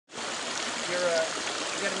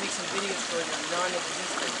You got to make some videos for your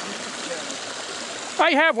non-existent YouTube channel.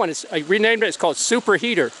 I have one. I renamed it. It's called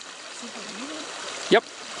Superheater. Superheater? Yep.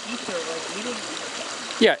 Heater, like heating?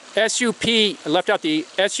 Yeah, S-U-P, I left out the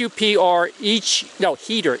S-U-P-R,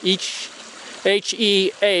 heater,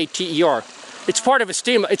 H-E-A-T-E-R. It's part of a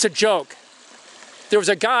steam, it's a joke. There was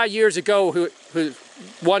a guy years ago who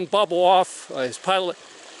one bubble off his pilot.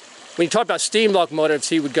 When he talked about steam locomotives,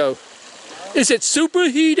 he would go, "Is it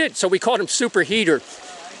superheated?" So we called him Superheater.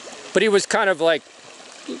 But he was kind of like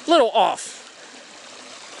a little off.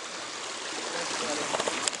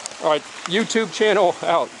 All right, YouTube channel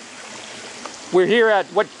out. We're here at,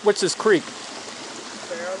 what's this creek?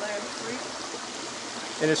 Fairland Creek?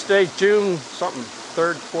 And it's today June something,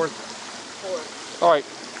 3rd, 4th? 4th. All right,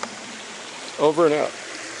 over and out.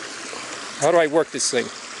 How do I work this thing?